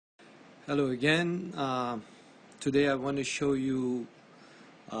Hello again. Today I want to show you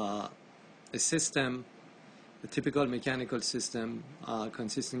a system, a typical mechanical system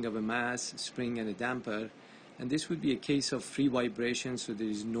consisting of a mass, spring, and a damper. And this would be a case of free vibration, so there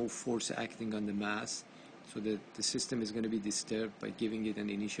is no force acting on the mass. So the system is going to be disturbed by giving it an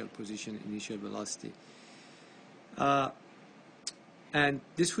initial position, initial velocity. And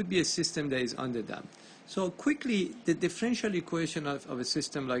this would be a system that is underdamped. So quickly, the differential equation of a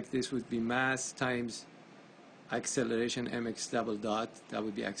system like this would be mass times acceleration mx double dot, that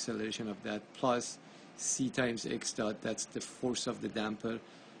would be acceleration of that, plus c times x dot, that's the force of the damper,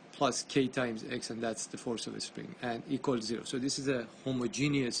 plus k times x, and that's the force of a spring, and equals 0. So this is a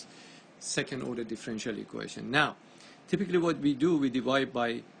homogeneous second order differential equation. Now, typically what we do, we divide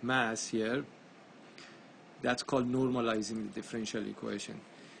by mass here. That's called normalizing the differential equation.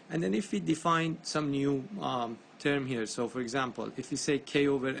 And then if we define some new term here, so for example, if we say k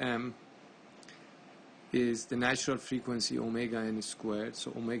over m is the natural frequency omega n squared,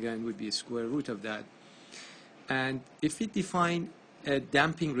 so omega n would be a square root of that. And if we define a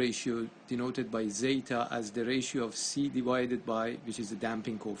damping ratio denoted by zeta as the ratio of c divided by, which is the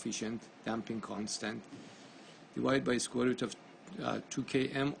damping coefficient, damping constant, divided by square root of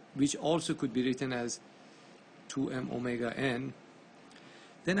 2km, which also could be written as 2m omega n,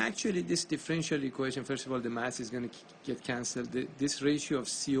 then actually this differential equation, first of all, the mass is going to get cancelled. This ratio of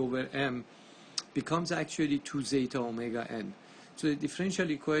c over m becomes actually 2 zeta omega n. So the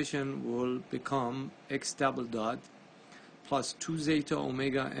differential equation will become x double dot plus 2 zeta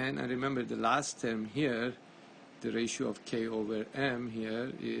omega n, and remember the last term here, the ratio of k over m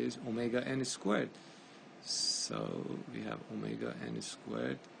here is omega n squared. So we have omega n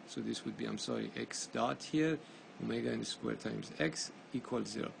squared. So this would be, I'm sorry, x dot here, omega n squared times x equals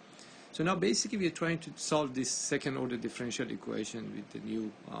 0. So now basically we are trying to solve this second order differential equation with the new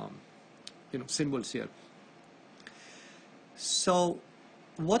symbols here. So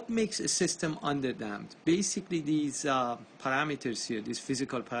what makes a system underdamped? Basically these parameters here, these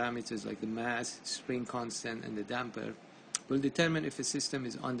physical parameters like the mass, spring constant, and the damper will determine if a system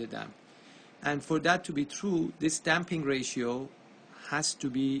is underdamped. And for that to be true, this damping ratio has to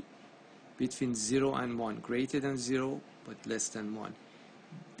be between 0 and 1, greater than 0 but less than 1.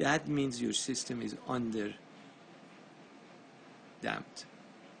 That means your system is underdamped.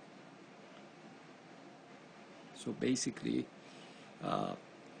 So basically,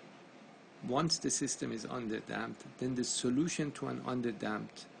 once the system is underdamped, then the solution to an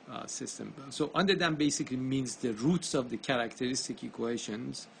underdamped system. So underdamped basically means the roots of the characteristic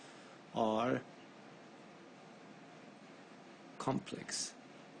equations are complex,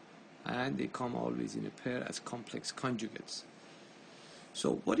 and they come always in a pair as complex conjugates.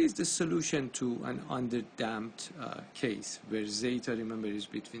 So what is the solution to an underdamped case where zeta, remember, is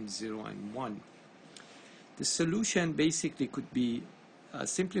between 0 and 1? The solution basically could be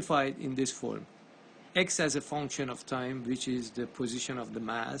simplified in this form. X as a function of time, which is the position of the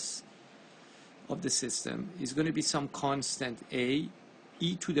mass of the system, is going to be some constant a,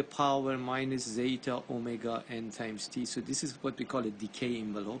 e to the power minus zeta omega n times t. So this is what we call a decay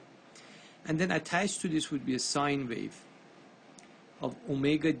envelope. And then attached to this would be a sine wave of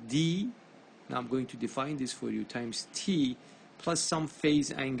omega d, now I'm going to define this for you, times t plus some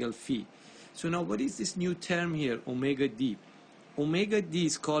phase angle phi. So now what is this new term here, omega d? Omega d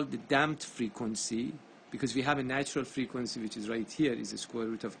is called the damped frequency because we have a natural frequency which is right here, is the square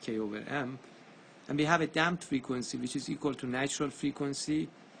root of k over m. And we have a damped frequency which is equal to natural frequency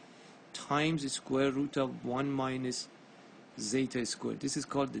times the square root of 1 minus zeta squared. This is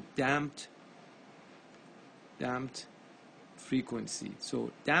called the damped frequency.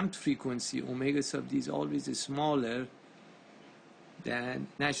 So damped frequency, omega sub d, is always smaller than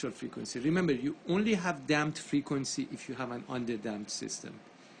natural frequency. Remember, you only have damped frequency if you have an underdamped system.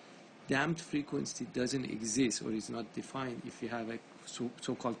 Damped frequency doesn't exist or is not defined if you have a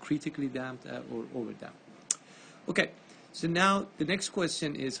so-called critically damped or overdamped. Okay, so now the next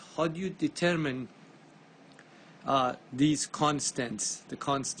question is, how do you determine these constants, the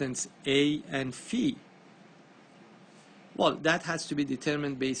constants a and phi? Well, that has to be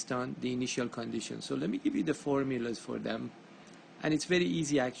determined based on the initial conditions. So let me give you the formulas for them. And it's very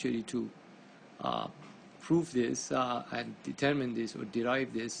easy actually to prove this and determine this or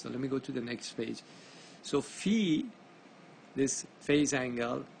derive this. So let me go to the next page. So phi, this phase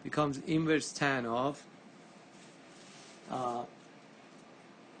angle, becomes inverse tan of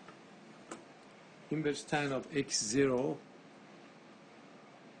x0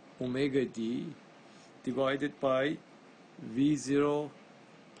 omega d divided by v0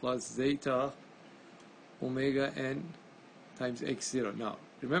 plus zeta omega n times x0. Now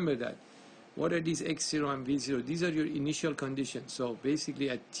remember that What are these x0 and v0? These are your initial conditions. So basically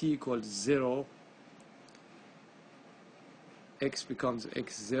at t equals 0, x becomes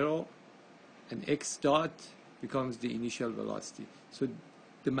x0, and x dot becomes the initial velocity. So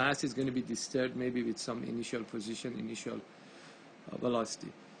the mass is going to be disturbed maybe with some initial position, initial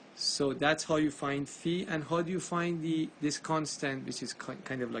velocity. So that's how you find phi. And how do you find this constant, which is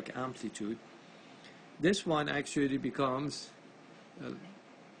kind of like amplitude? This one actually becomes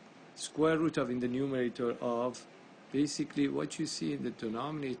square root of, in the numerator, of basically what you see in the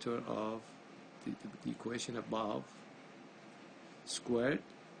denominator of the equation above, squared,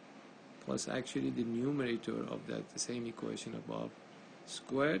 plus actually the numerator of that, the same equation above,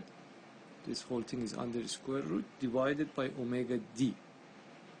 squared. This whole thing is under the square root divided by omega d.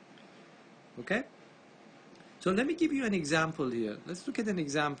 Okay? So let me give you an example here. Let's look at an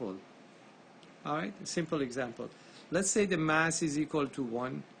example. All right, a simple example. Let's say the mass is equal to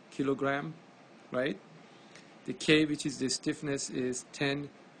 1 kilogram, right? The K, which is the stiffness, is 10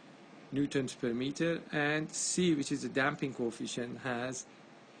 newtons per meter, and C, which is the damping coefficient, has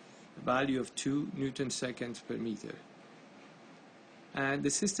a value of 2 newton seconds per meter. And the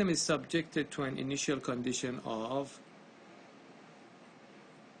system is subjected to an initial condition of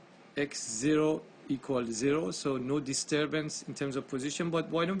x0 equals 0, so no disturbance in terms of position. But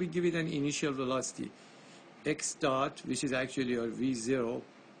why don't we give it an initial velocity? X dot, which is actually our v0,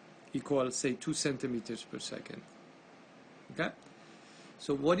 equals, say, 2 centimeters per second. Okay?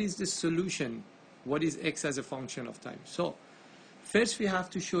 So what is the solution? What is x as a function of time? So first we have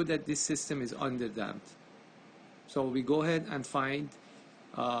to show that this system is underdamped. So we go ahead and find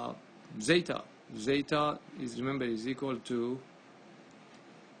zeta. Zeta is, remember, is equal to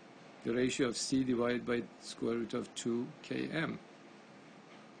the ratio of c divided by square root of 2 km.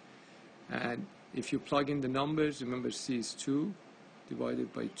 And if you plug in the numbers, remember c is 2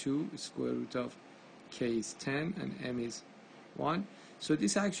 divided by 2, square root of k is 10 and m is 1. So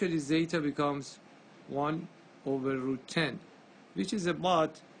this actually zeta becomes 1 over root 10, which is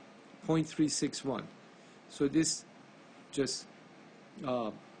about 0.361. So this just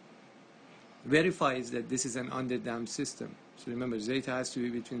verifies that this is an underdamped system. So remember, zeta has to be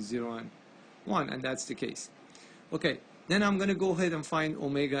between 0 and 1, and that's the case. Okay, then I'm going to go ahead and find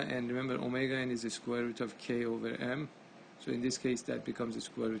omega n. Remember, omega n is the square root of k over m. So in this case, that becomes the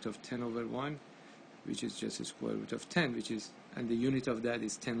square root of 10 over 1, which is just a square root of 10, which is, and the unit of that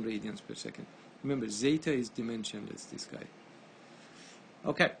is 10 radians per second. Remember, zeta is dimensionless, this guy.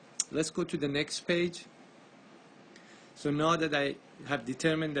 Okay, let's go to the next page. So now that I have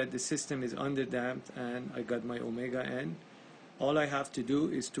determined that the system is underdamped and I got my omega n, all I have to do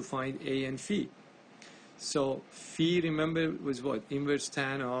is to find a and phi. So phi, remember, was what? Inverse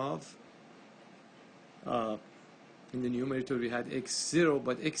tan of, in the numerator we had x0,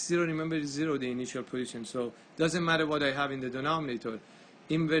 but x0, remember, is 0, the initial position. So doesn't matter what I have in the denominator.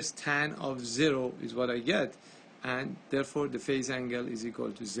 Inverse tan of 0 is what I get, and therefore the phase angle is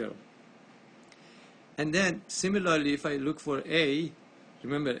equal to 0. And then similarly, if I look for a,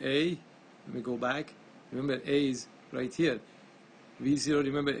 remember a, let me go back, remember a is right here. v0,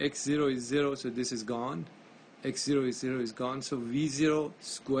 remember x0 is 0, so this is gone. x0 is 0 is gone, so v0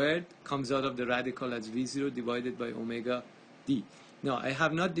 squared comes out of the radical as v0 divided by omega d. Now I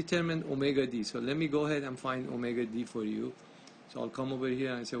have not determined omega d, so let me go ahead and find omega d for you. So I'll come over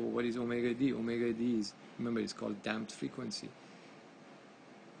here and say, well, what is omega d? Omega d is, remember, it's called damped frequency.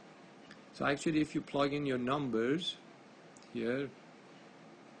 So actually, if you plug in your numbers here,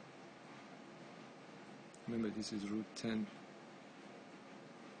 remember this is root 10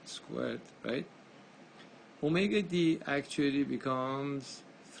 squared, right? Omega d actually becomes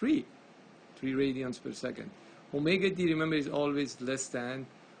 3 radians per second. Omega d, remember, is always less than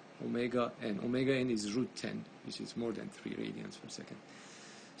omega n. Omega n is root 10, which is more than 3 radians per second.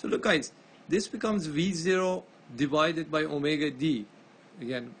 So look, guys, this becomes v0 divided by omega d.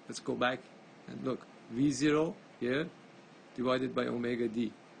 Again, let's go back and look. v0 here divided by omega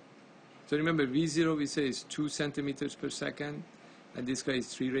d. So remember, v0 we say is 2 centimeters per second, and this guy is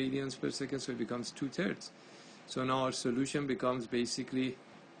 3 radians per second, so it becomes 2/3. So now our solution becomes basically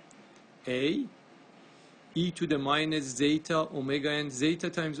a e to the minus zeta omega n. Zeta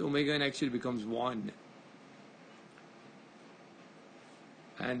times omega n actually becomes 1.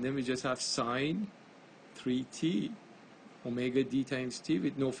 And then we just have sine 3t omega d times t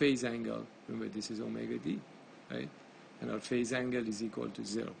with no phase angle. Remember, this is omega d, right? And our phase angle is equal to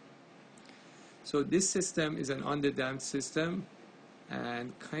 0. So this system is an underdamped system,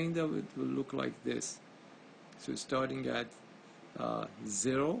 and kind of it will look like this. So starting at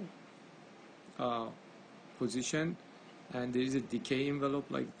 0 position, and there is a decay envelope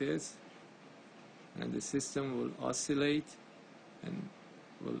like this, and the system will oscillate and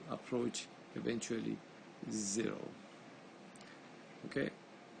will approach eventually zero. Okay,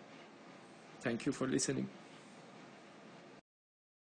 thank you for listening.